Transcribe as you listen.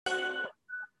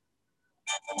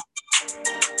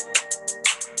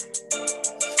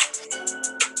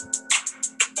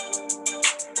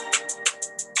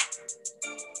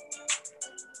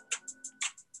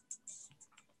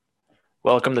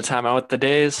Welcome to Time Out with the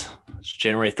Days. It's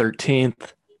January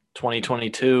 13th,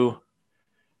 2022.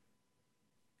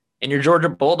 And your Georgia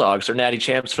Bulldogs are natty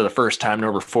champs for the first time in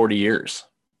over 40 years.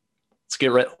 Let's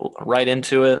get right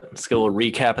into it. Let's get a little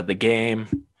recap of the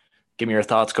game. Give me your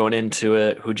thoughts going into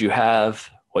it. Who'd you have?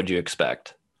 What'd you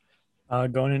expect?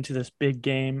 Going into this big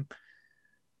game.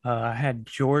 I had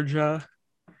Georgia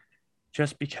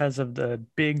just because of the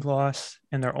big loss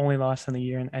and their only loss in the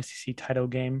year in the SEC title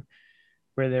game,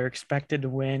 where they're expected to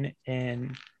win.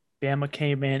 And Bama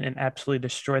came in and absolutely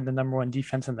destroyed the number one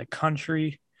defense in the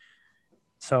country.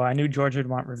 So I knew Georgia would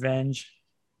want revenge,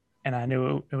 and I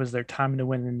knew it was their time to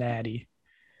win the Natty.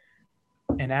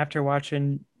 And after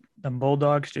watching the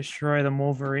Bulldogs destroy the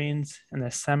Wolverines in the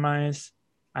semis,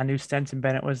 I knew Stetson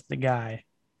Bennett was the guy.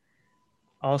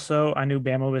 Also, I knew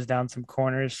Bama was down some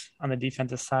corners on the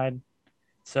defensive side.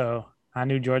 So I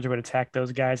knew Georgia would attack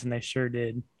those guys, and they sure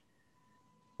did.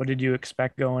 What did you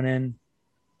expect going in?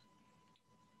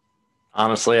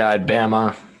 Honestly, I had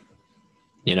Bama.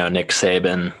 Nick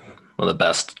Saban, one of the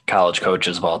best college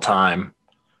coaches of all time.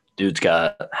 Dude's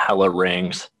got hella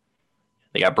rings.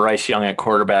 They got Bryce Young at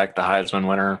quarterback, the Heisman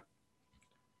winner.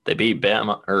 They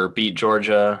beat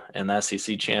Georgia in the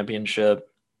SEC championship.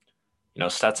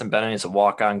 Stetson Bennett is a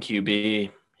walk-on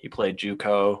QB. He played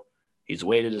JUCO. He's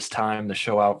waited his time to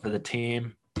show out for the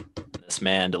team. This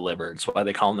man delivered. That's why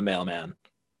they call him the mailman.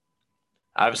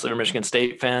 Obviously, we're Michigan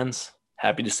State fans.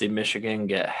 Happy to see Michigan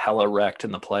get hella wrecked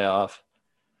in the playoff.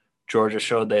 Georgia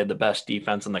showed they had the best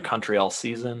defense in the country all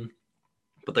season,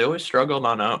 but they always struggled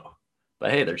on out.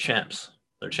 But hey, they're champs.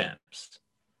 They're champs.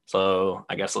 So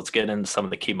I guess let's get into some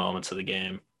of the key moments of the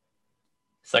game.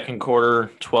 Second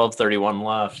quarter, 12:31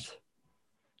 left.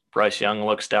 Bryce Young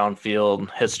looks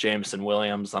downfield, hits Jameson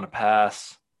Williams on a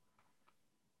pass.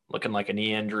 Looking like a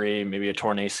knee injury, maybe a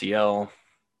torn ACL.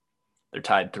 They're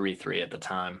tied 3-3 at the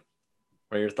time.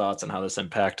 What are your thoughts on how this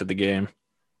impacted the game?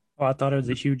 Well, I thought it was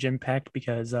a huge impact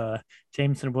because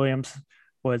Jameson Williams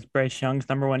was Bryce Young's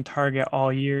number one target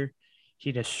all year.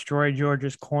 He destroyed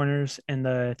Georgia's corners in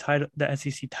the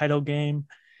SEC title game.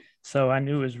 So I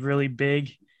knew it was really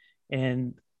big.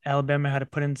 And Alabama had to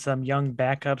put in some young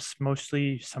backups,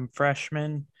 mostly some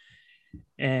freshmen,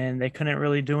 and they couldn't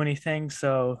really do anything.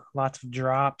 So lots of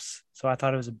drops. So I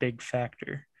thought it was a big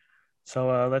factor.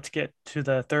 So let's get to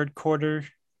the third quarter,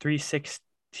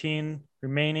 3:16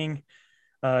 remaining.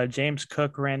 James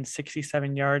Cook ran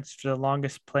 67 yards for the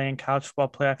longest play in college football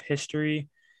playoff history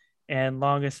and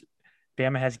longest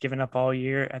Bama has given up all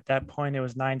year. At that point, it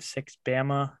was 9-6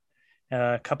 Bama.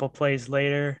 A couple plays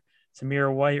later,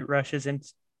 Zamir White rushes in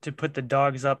to put the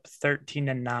Dogs up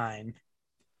 13-9.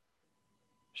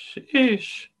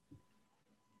 Sheesh.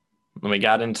 When we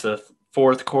got into the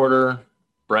fourth quarter,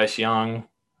 Bryce Young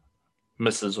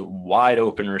misses a wide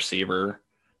open receiver.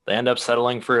 They end up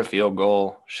settling for a field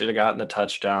goal. Should have gotten the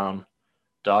touchdown.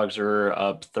 Dogs are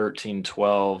up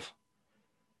 13-12.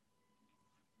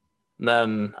 And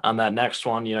then on that next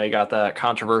one, you got that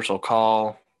controversial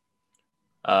call.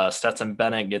 Stetson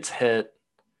Bennett gets hit.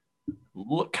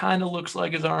 Kind of looks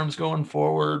like his arm's going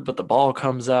forward, but the ball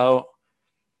comes out.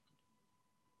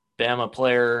 Bama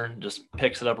player just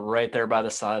picks it up right there by the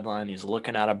sideline. He's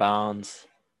looking out of bounds,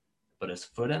 but his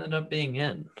foot ended up being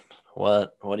in.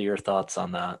 What are your thoughts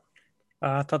on that?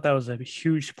 I thought that was a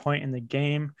huge point in the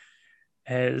game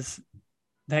as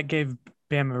that gave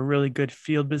Bama a really good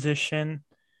field position.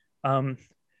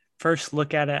 First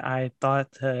look at it, I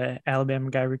thought the Alabama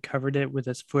guy recovered it with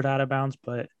his foot out of bounds,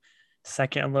 but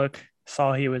second look,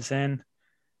 saw he was in.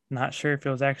 Not sure if it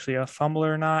was actually a fumble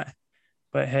or not,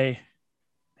 but hey,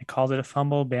 they called it a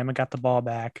fumble. Bama got the ball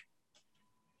back.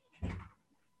 On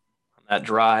that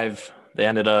drive, they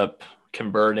ended up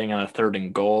converting on a 3rd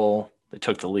and goal. They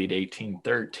took the lead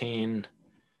 18-13.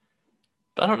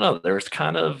 But I don't know. There was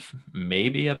kind of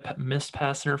maybe a missed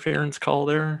pass interference call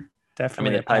there.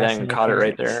 Definitely The a tight pass end caught it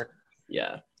right interference. there.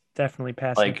 Yeah. Definitely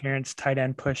pass interference. Tight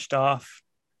end pushed off,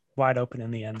 wide open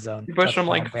in the end zone. He pushed him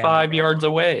like 5 yards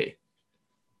away.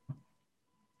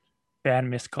 Bad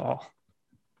missed call.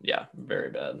 Yeah,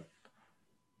 very bad.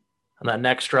 On that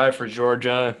next drive for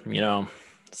Georgia,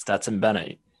 Stetson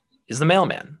Bennett is the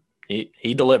mailman.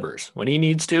 He delivers. When he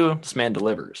needs to, this man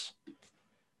delivers.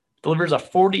 Delivers a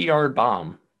 40-yard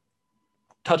bomb.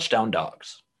 Touchdown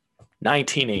Dogs.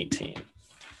 19-18.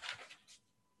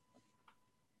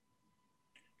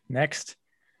 Next,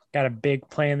 got a big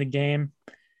play in the game.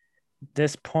 At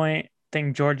this point, I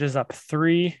think Georgia's up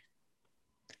 3.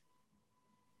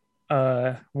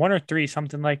 1 or 3,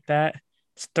 something like that.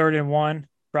 It's 3rd and 1.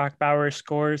 Brock Bowers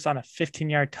scores on a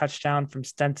 15-yard touchdown from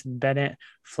Stetson Bennett.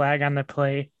 Flag on the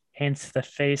play, hands to the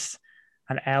face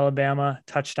on Alabama,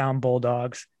 touchdown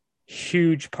Bulldogs.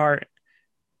 Huge part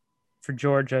for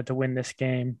Georgia to win this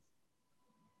game.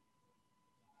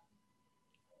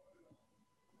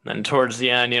 Then towards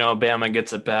the end, Bama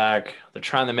gets it back. They're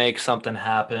trying to make something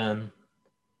happen.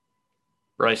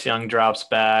 Bryce Young drops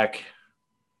back.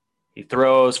 He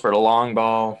throws for the long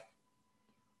ball.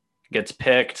 Gets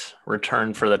picked,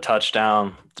 returned for the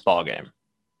touchdown. It's ball game.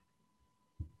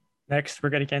 Next, we're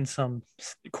going to get some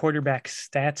quarterback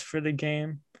stats for the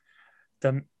game.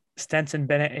 The Stetson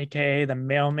Bennett, a.k.a. the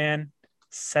mailman,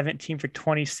 17 for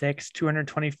 26,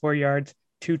 224 yards,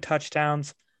 2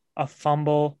 touchdowns, a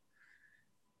fumble.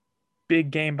 Big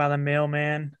game by the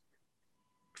mailman,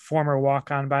 former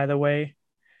walk-on, by the way.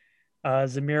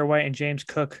 Zamir White and James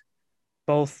Cook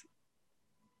both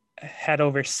had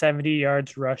over 70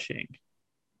 yards rushing.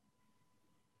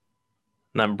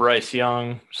 And then Bryce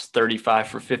Young, just 35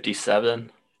 for 57.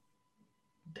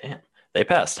 Damn, they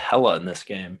passed hella in this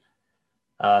game.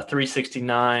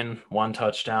 369, 1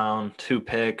 touchdown, 2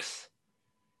 picks.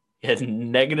 He had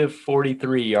negative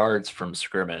 43 yards from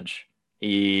scrimmage.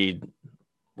 He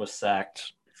was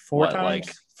sacked four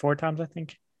times, I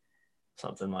think.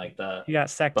 Something like that. He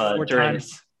got sacked 4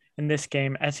 times in this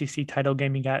game. SEC title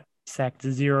game, he got sacked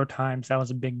 0 times. That was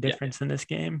a big difference in this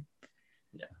game.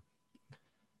 Yeah.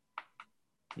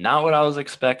 Not what I was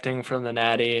expecting from the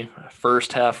Natty.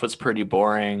 First half was pretty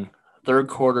boring. Third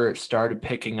quarter, it started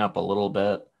picking up a little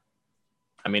bit.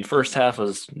 I mean, first half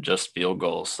was just field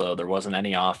goals, so there wasn't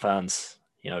any offense.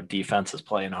 Defense is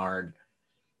playing hard.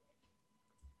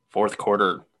 Fourth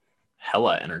quarter,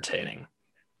 hella entertaining.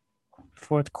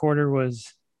 Fourth quarter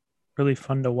was really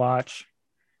fun to watch,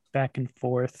 back and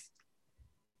forth.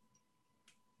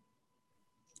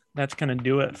 That's going to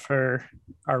do it for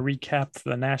our recap for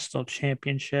the national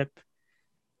championship.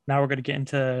 Now we're going to get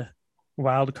into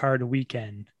wild card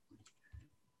weekend.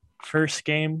 First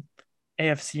game,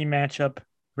 AFC matchup,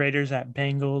 Raiders at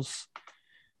Bengals.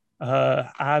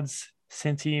 Odds,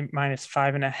 Cincy minus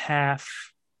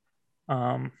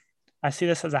 5.5. I see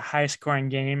this as a high-scoring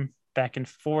game, back and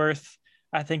forth.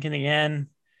 I think in the end,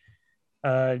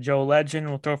 Joe Legend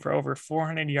will throw for over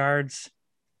 400 yards,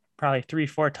 probably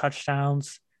 3-4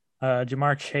 touchdowns.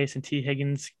 Jamar Chase and T.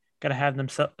 Higgins got to have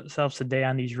themselves a day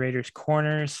on these Raiders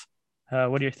corners.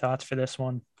 What are your thoughts for this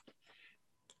one?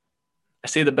 I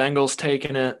see the Bengals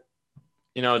taking it.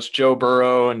 It's Joe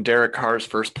Burrow and Derek Carr's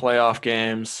first playoff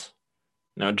games.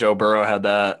 Joe Burrow had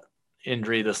that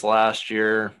injury this last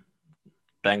year.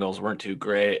 Bengals weren't too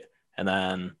great. And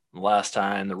then last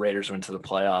time the Raiders went to the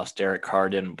playoffs, Derek Carr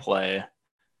didn't play.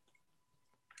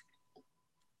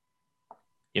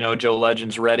 Joe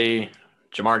Legend's ready.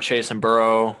 Jamar Chase and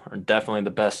Burrow are definitely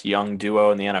the best young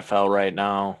duo in the NFL right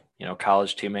now.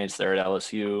 College teammates there at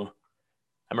LSU.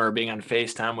 I remember being on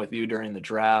FaceTime with you during the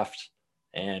draft,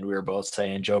 and we were both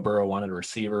saying Joe Burrow wanted a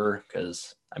receiver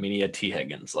because, he had T.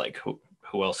 Higgins. Like,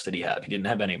 who else did he have? He didn't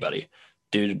have anybody.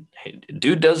 Dude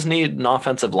does need an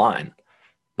offensive line,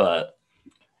 but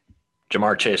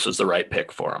Jamar Chase was the right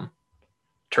pick for him.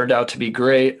 Turned out to be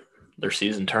great. Their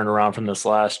season turned around from this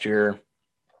last year.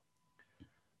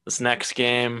 This next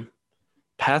game,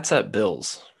 Pats at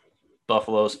Bills.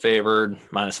 Buffalo's favored,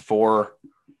 -4.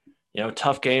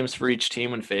 Tough games for each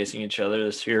team when facing each other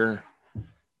this year.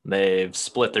 They've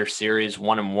split their series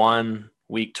 1-1,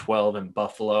 week 12 in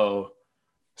Buffalo.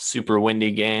 Super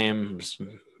windy games,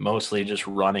 mostly just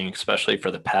running, especially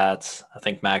for the Pats. I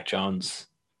think Mac Jones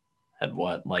had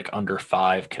under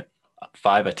five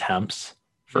attempts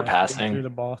for passing. Threw the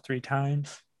ball 3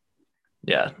 times.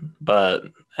 Yeah, but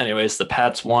anyways, the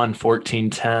Pats won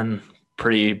 14-10.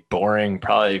 Pretty boring.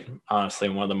 Probably, honestly,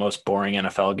 one of the most boring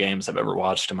NFL games I've ever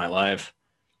watched in my life.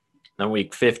 Then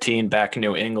week 15, back in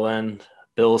New England.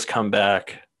 Bills come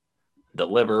back,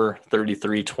 deliver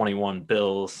 33-21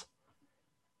 Bills.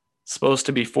 Supposed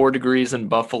to be 4 degrees in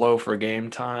Buffalo for game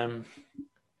time.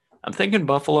 I'm thinking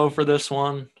Buffalo for this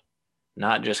one,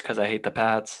 not just because I hate the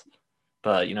Pats,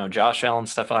 but, Josh Allen,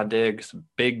 Stephon Diggs,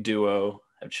 big duo,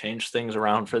 have changed things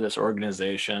around for this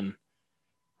organization.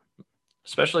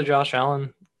 Especially Josh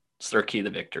Allen, it's their key to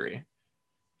victory.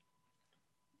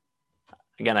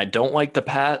 Again, I don't like the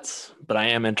Pats, but I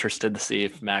am interested to see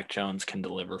if Mac Jones can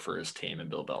deliver for his team and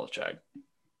Bill Belichick.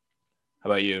 How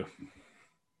about you?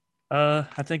 I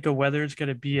think the weather is going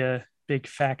to be a big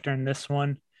factor in this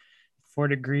one. 4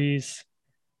 degrees.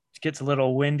 It gets a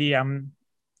little windy.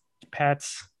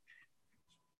 Pats.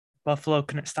 Buffalo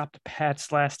couldn't stop the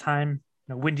Pats last time.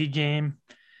 A windy game.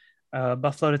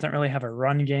 Buffalo doesn't really have a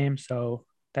run game, so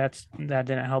that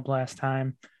didn't help last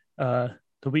time. The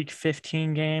week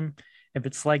 15 game, if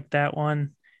it's like that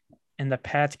one and the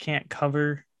Pats can't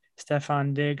cover,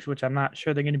 Stephon Diggs, which I'm not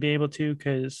sure they're going to be able to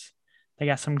because they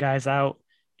got some guys out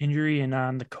injury and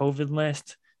on the COVID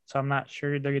list. So I'm not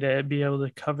sure they're going to be able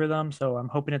to cover them. So I'm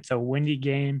hoping it's a windy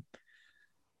game.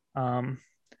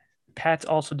 Pats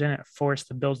also didn't force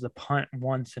the Bills to punt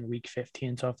once in week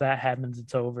 15. So if that happens,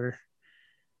 it's over.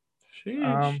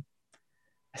 Sheesh.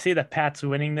 I see the Pats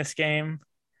winning this game.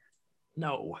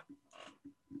 No.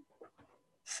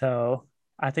 So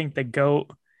I think the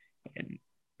GOAT and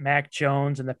Mac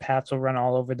Jones and the Pats will run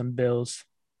all over them Bills.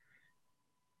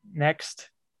 Next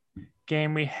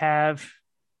game we have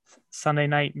Sunday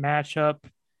night matchup,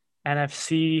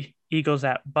 NFC Eagles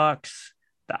at Bucks.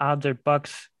 The odds are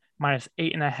Bucks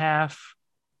 -8.5.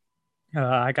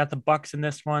 I got the Bucks in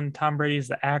this one. Tom Brady is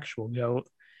the actual GOAT.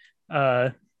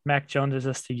 Mac Jones is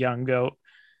just a young GOAT.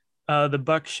 The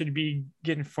Bucks should be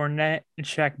getting Fournette and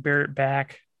Shaq Barrett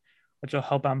back, which will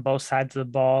help on both sides of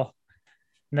the ball.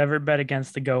 Never bet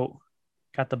against the GOAT.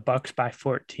 Got the Bucks by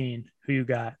 14. Who you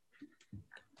got?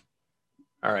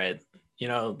 All right.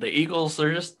 The Eagles,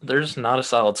 they're just not a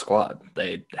solid squad.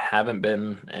 They haven't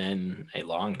been in a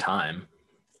long time.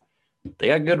 They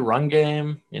got a good run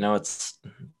game. It's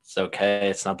okay.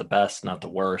 It's not the best, not the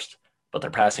worst, but their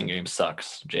passing game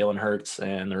sucks. Jalen Hurts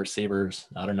and the receivers,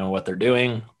 I don't know what they're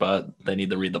doing, but they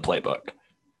need to read the playbook.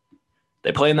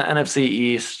 They play in the NFC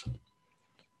East.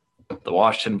 The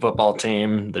Washington football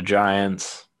team, the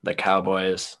Giants, the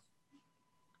Cowboys.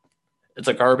 It's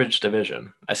a garbage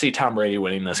division. I see Tom Brady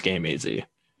winning this game easy.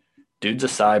 Dude's a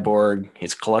cyborg.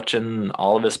 He's clutching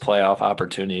all of his playoff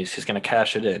opportunities. He's going to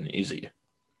cash it in easy.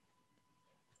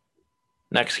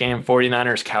 Next game,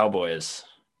 49ers, Cowboys.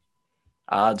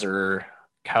 Odds are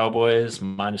Cowboys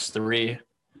 -3.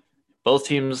 Both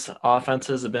teams'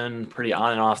 offenses have been pretty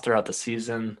on and off throughout the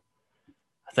season.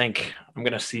 I think I'm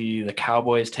going to see the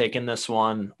Cowboys taking this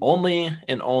one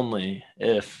only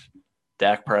if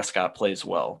Dak Prescott plays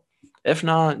well. If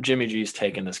not, Jimmy G's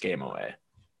taking this game away.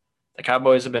 The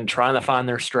Cowboys have been trying to find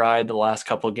their stride the last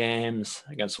couple of games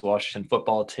against the Washington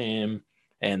football team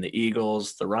and the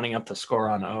Eagles. They're running up the score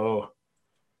on O.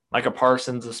 Micah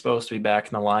Parsons is supposed to be back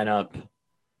in the lineup. I'm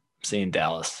seeing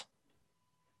Dallas.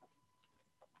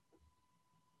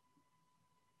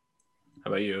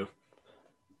 How about you?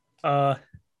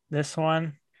 This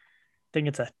one, I think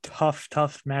it's a tough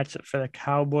matchup for the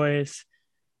Cowboys.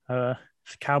 The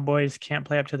Cowboys can't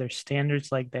play up to their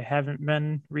standards like they haven't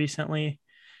been recently.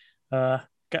 I'm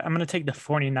going to take the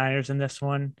 49ers in this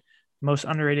one. Most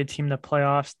underrated team in the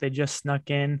playoffs. They just snuck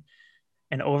in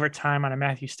an overtime on a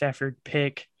Matthew Stafford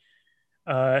pick.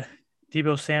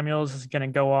 Deebo Samuels is going to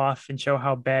go off and show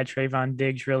how bad Trayvon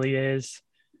Diggs really is.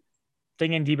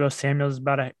 Thinking Deebo Samuels is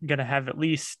going to have at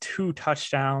least 2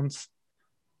 touchdowns.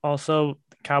 Also,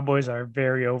 the Cowboys are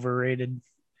very overrated.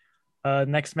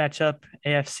 Next matchup,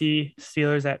 AFC,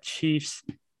 Steelers at Chiefs.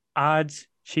 Odds,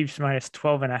 Chiefs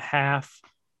 -12.5.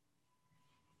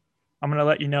 I'm going to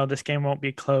let you know this game won't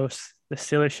be close. The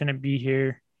Steelers shouldn't be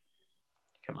here.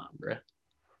 Come on, bro.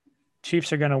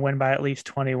 Chiefs are going to win by at least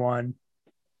 21.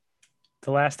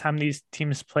 The last time these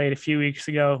teams played a few weeks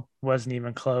ago wasn't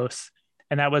even close,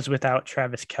 and that was without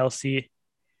Travis Kelce.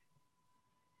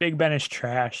 Big Ben is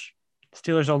trash.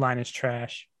 Steelers O-line is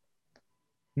trash.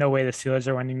 No way the Steelers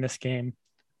are winning this game.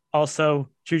 Also,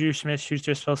 Juju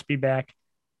Smith-Schuster is supposed to be back,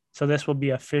 so this will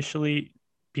be officially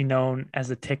be known as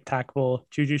the TikTok Bowl.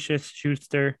 Juju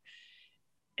Smith-Schuster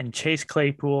and Chase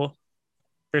Claypool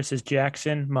versus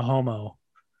Jackson Mahomes.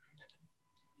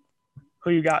 Who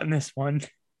you got in this one?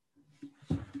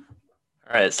 All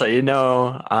right, so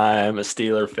I'm a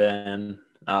Steeler fan,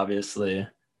 obviously.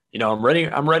 I'm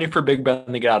ready for Big Ben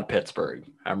to get out of Pittsburgh.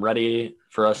 I'm ready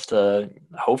for us to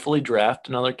hopefully draft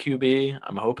another QB.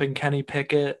 I'm hoping Kenny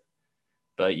Pickett,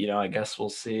 but I guess we'll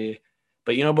see.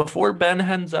 But before Ben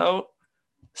heads out,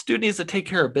 this dude needs to take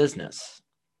care of business.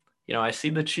 I see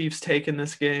the Chiefs taking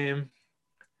this game,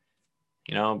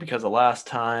 because of last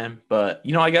time. But,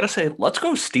 I got to say, let's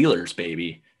go Steelers,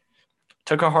 baby.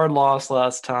 Took a hard loss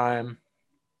last time.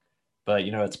 But,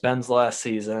 it's Ben's last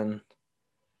season.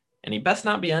 And he best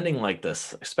not be ending like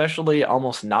this, especially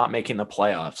almost not making the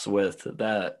playoffs with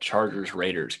that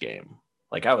Chargers-Raiders game.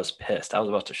 Like, I was pissed. I was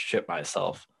about to shit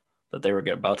myself that they were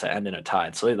about to end in a tie.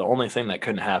 So the only thing that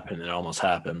couldn't happen, it almost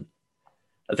happened.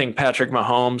 I think Patrick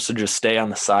Mahomes should just stay on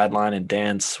the sideline and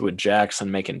dance with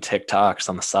Jackson making TikToks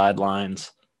on the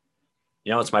sidelines.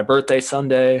 It's my birthday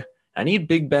Sunday. I need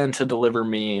Big Ben to deliver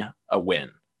me a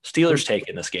win. Steelers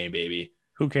taking this game, baby.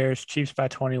 Who cares? Chiefs by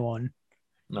 21.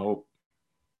 Nope.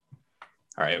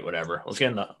 All right, whatever. Let's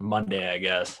get into Monday, I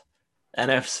guess.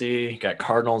 NFC, got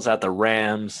Cardinals at the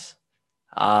Rams.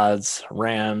 Odds,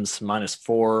 Rams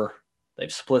 -4.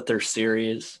 They've split their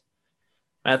series.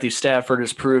 Matthew Stafford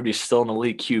has proved he's still an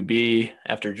elite QB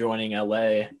after joining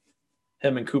LA.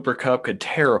 Him and Cooper Kupp could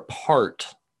tear apart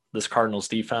this Cardinals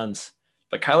defense,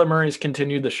 but Kyler Murray's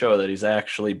continued to show that he's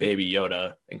actually Baby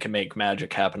Yoda and can make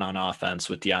magic happen on offense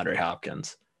with DeAndre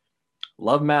Hopkins.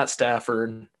 Love Matt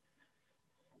Stafford.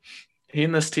 He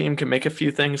and this team can make a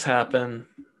few things happen.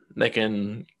 They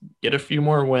can get a few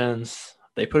more wins.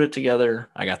 They put it together.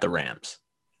 I got the Rams.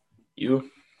 You?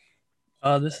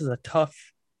 This is a tough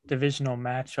divisional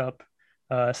matchup.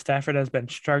 Stafford has been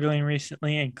struggling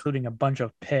recently, including a bunch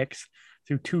of picks,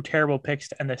 through 2 terrible picks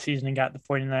to end the season and got the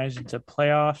 49ers into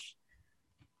playoffs.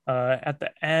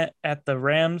 At the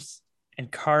Rams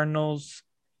and Cardinals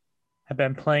have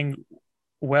been playing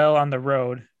well on the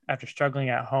road after struggling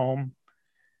at home,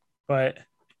 but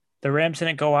the Rams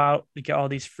didn't go out to get all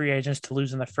these free agents to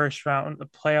lose in the first round of the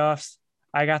playoffs.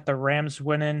 I got the Rams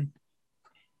winning,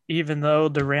 even though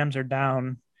the Rams are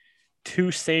down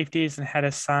 2 safeties and had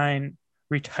to sign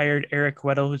retired Eric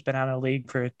Weddle, who's been out of the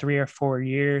league for 3 or 4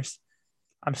 years.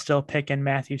 I'm still picking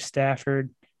Matthew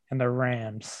Stafford and the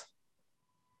Rams.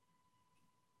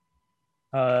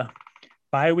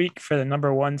 Bye week for the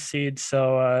number 1 seed.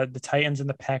 So the Titans and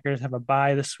the Packers have a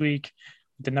bye this week,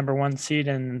 the number 1 seed,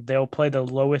 and they'll play the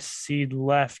lowest seed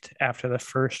left after the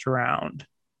first round.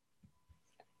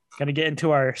 Going to get into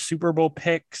our Super Bowl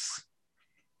picks.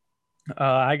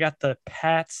 I got the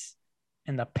Pats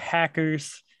and the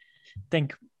Packers. I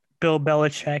think Bill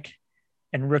Belichick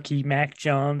and rookie Mac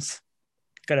Jones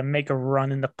got to make a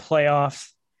run in the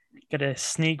playoffs. Got to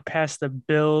sneak past the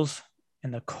Bills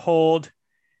and the Cold,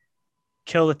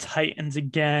 kill the Titans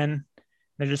again.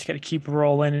 They're just going to keep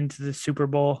rolling into the Super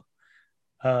Bowl.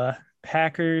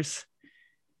 Packers,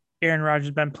 Aaron Rodgers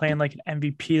has been playing like an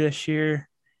MVP this year.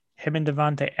 Him and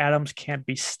Devontae Adams can't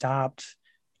be stopped.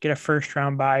 Get a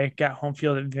first-round bye, got home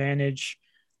field advantage.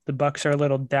 The Bucs are a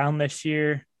little down this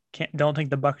year. Don't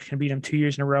think the Bucs can beat them 2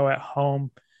 years in a row at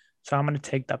home. So I'm going to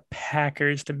take the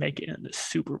Packers to make it in the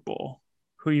Super Bowl.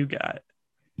 Who you got?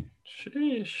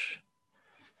 Sheesh.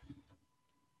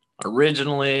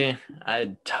 Originally, I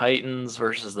had Titans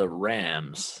versus the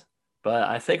Rams, but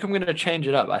I think I'm going to change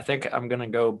it up. I think I'm going to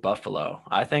go Buffalo.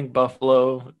 I think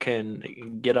Buffalo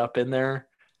can get up in there.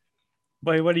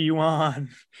 Boy, what do you want?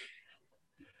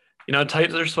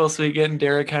 Titans are supposed to be getting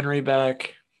Derrick Henry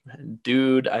back.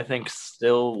 Dude, I think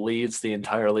still leads the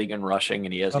entire league in rushing,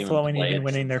 and he hasn't Buffalo even ain't played even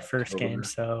winning their first October. game,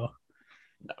 so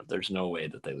No, there's no way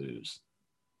that they lose.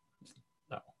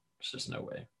 No, there's just no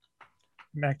way.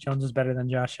 Mac Jones is better than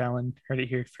Josh Allen. Heard it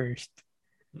here first.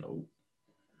 No,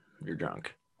 you're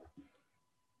drunk.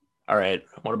 All right,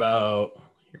 what about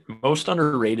your most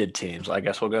underrated teams? I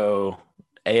guess we'll go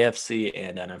AFC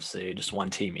and NFC, just one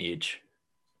team each.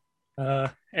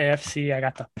 AFC, I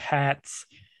got the Pats.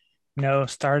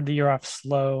 Started the year off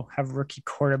slow, have a rookie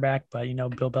quarterback, but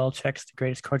Bill Belichick's the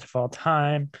greatest coach of all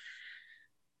time.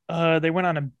 They went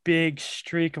on a big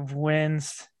streak of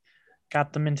wins,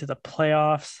 got them into the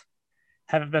playoffs.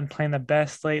 Haven't been playing the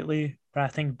best lately, but I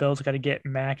think Bill's got to get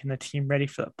Mac and the team ready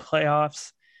for the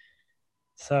playoffs.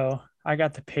 So I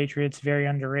got the Patriots, very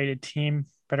underrated team.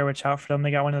 Better watch out for them.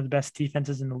 They got one of the best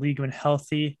defenses in the league when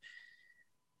healthy.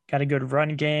 Got a good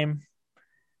run game.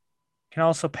 Can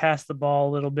also pass the ball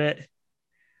a little bit.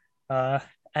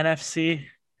 NFC,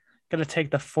 going to take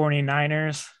the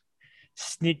 49ers.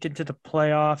 Sneaked into the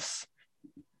playoffs.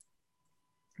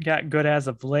 Got good as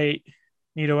of late.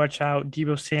 Need to watch out.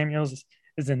 Deebo Samuels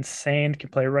is insane. Can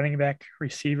play running back,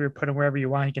 receiver, put him wherever you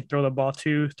want. He can throw the ball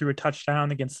too. Threw a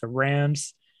touchdown against the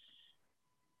Rams.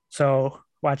 So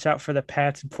watch out for the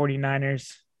Pats and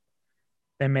 49ers.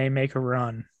 They may make a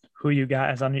run. Who you got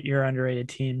as your underrated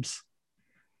teams?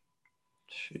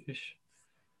 Sheesh.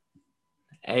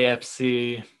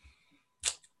 AFC,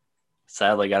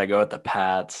 sadly, got to go with the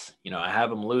Pats. I have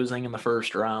them losing in the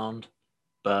first round,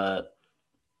 but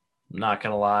I'm not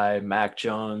going to lie. Mac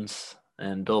Jones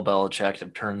and Bill Belichick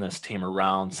have turned this team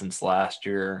around since last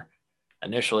year.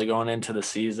 Initially going into the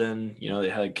season, they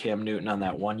had Cam Newton on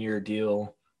that 1-year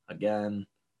deal again.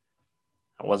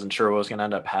 I wasn't sure what was going to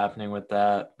end up happening with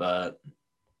that, but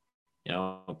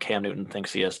Cam Newton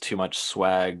thinks he has too much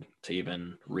swag to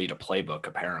even read a playbook,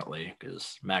 apparently,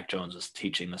 because Mac Jones is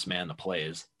teaching this man the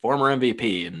plays. Former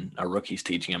MVP, and a rookie's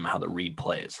teaching him how to read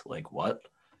plays. Like, what?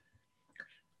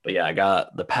 But yeah, I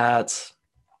got the Pats.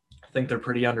 I think they're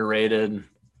pretty underrated.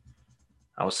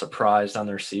 I was surprised on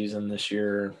their season this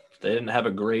year. They didn't have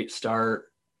a great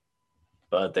start,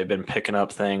 but they've been picking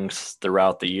up things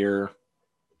throughout the year.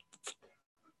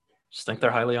 Just think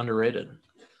they're highly underrated.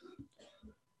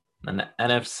 And the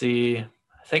NFC,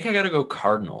 I think I got to go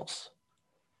Cardinals.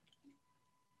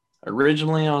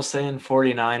 Originally, I was saying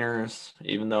 49ers,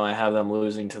 even though I have them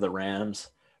losing to the Rams.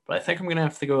 But I think I'm going to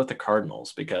have to go with the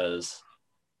Cardinals because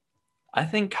I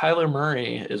think Kyler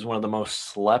Murray is one of the most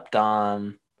slept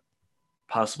on,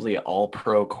 possibly all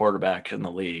pro quarterback in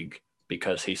the league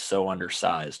because he's so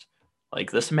undersized.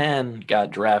 Like this man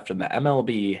got drafted in the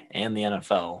MLB and the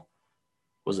NFL,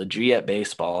 was a G at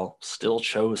baseball, still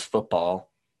chose football.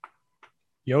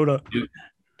 Yoda. Dude,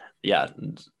 yeah,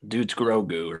 dude's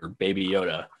Grogu or Baby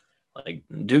Yoda. Like,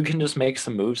 dude can just make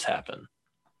some moves happen.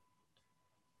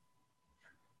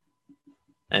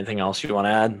 Anything else you want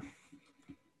to add?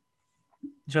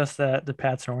 Just that the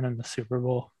Pats are winning the Super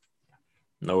Bowl.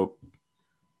 Nope.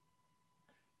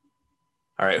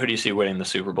 All right, who do you see winning the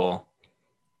Super Bowl?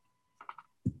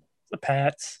 The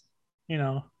Pats,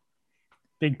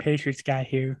 big Patriots guy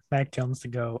here. Mac Jones to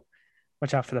go.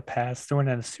 Watch out for the Pats. They're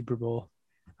winning the Super Bowl.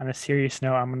 On a serious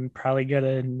note, I'm probably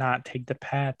gonna not take the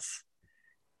Pats,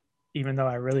 even though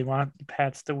I really want the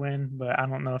Pats to win, but I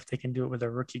don't know if they can do it with a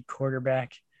rookie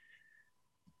quarterback.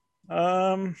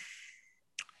 Um,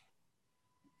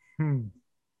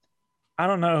 I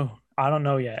don't know. I don't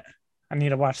know yet. I need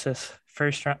to watch this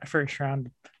first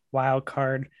round wild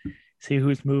card, see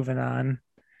who's moving on.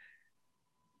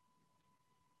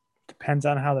 Depends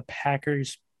on how who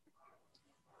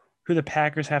the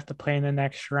Packers have to play in the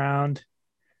next round.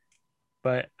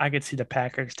 But I could see the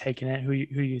Packers taking it. Who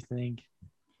you think?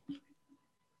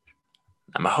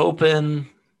 I'm hoping,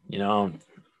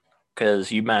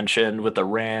 because you mentioned with the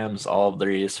Rams, all of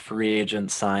these free agent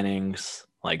signings.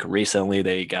 Like recently,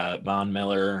 they got Von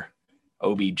Miller,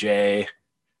 OBJ.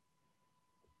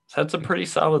 So had some pretty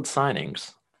solid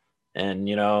signings. And,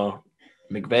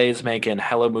 McVay's making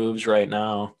hella moves right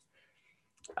now.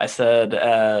 I said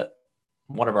at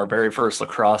one of our very first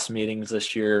lacrosse meetings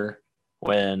this year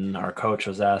when our coach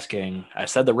was asking, I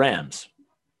said the Rams.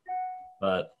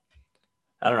 But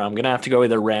I don't know. I'm going to have to go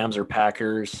either Rams or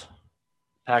Packers.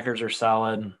 Packers are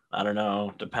solid. I don't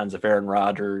know. Depends if Aaron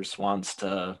Rodgers wants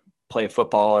to play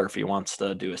football or if he wants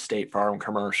to do a State Farm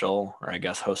commercial or I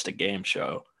guess host a game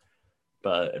show.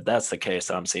 But if that's the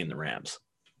case, I'm seeing the Rams.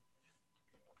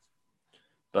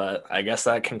 But I guess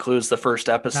that concludes the first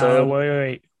episode.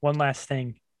 Wait. One last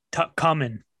thing. Tuck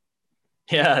coming.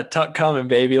 Yeah, Tuck coming,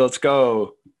 baby. Let's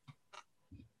go.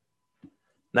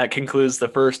 That concludes the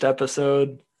first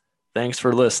episode. Thanks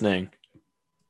for listening.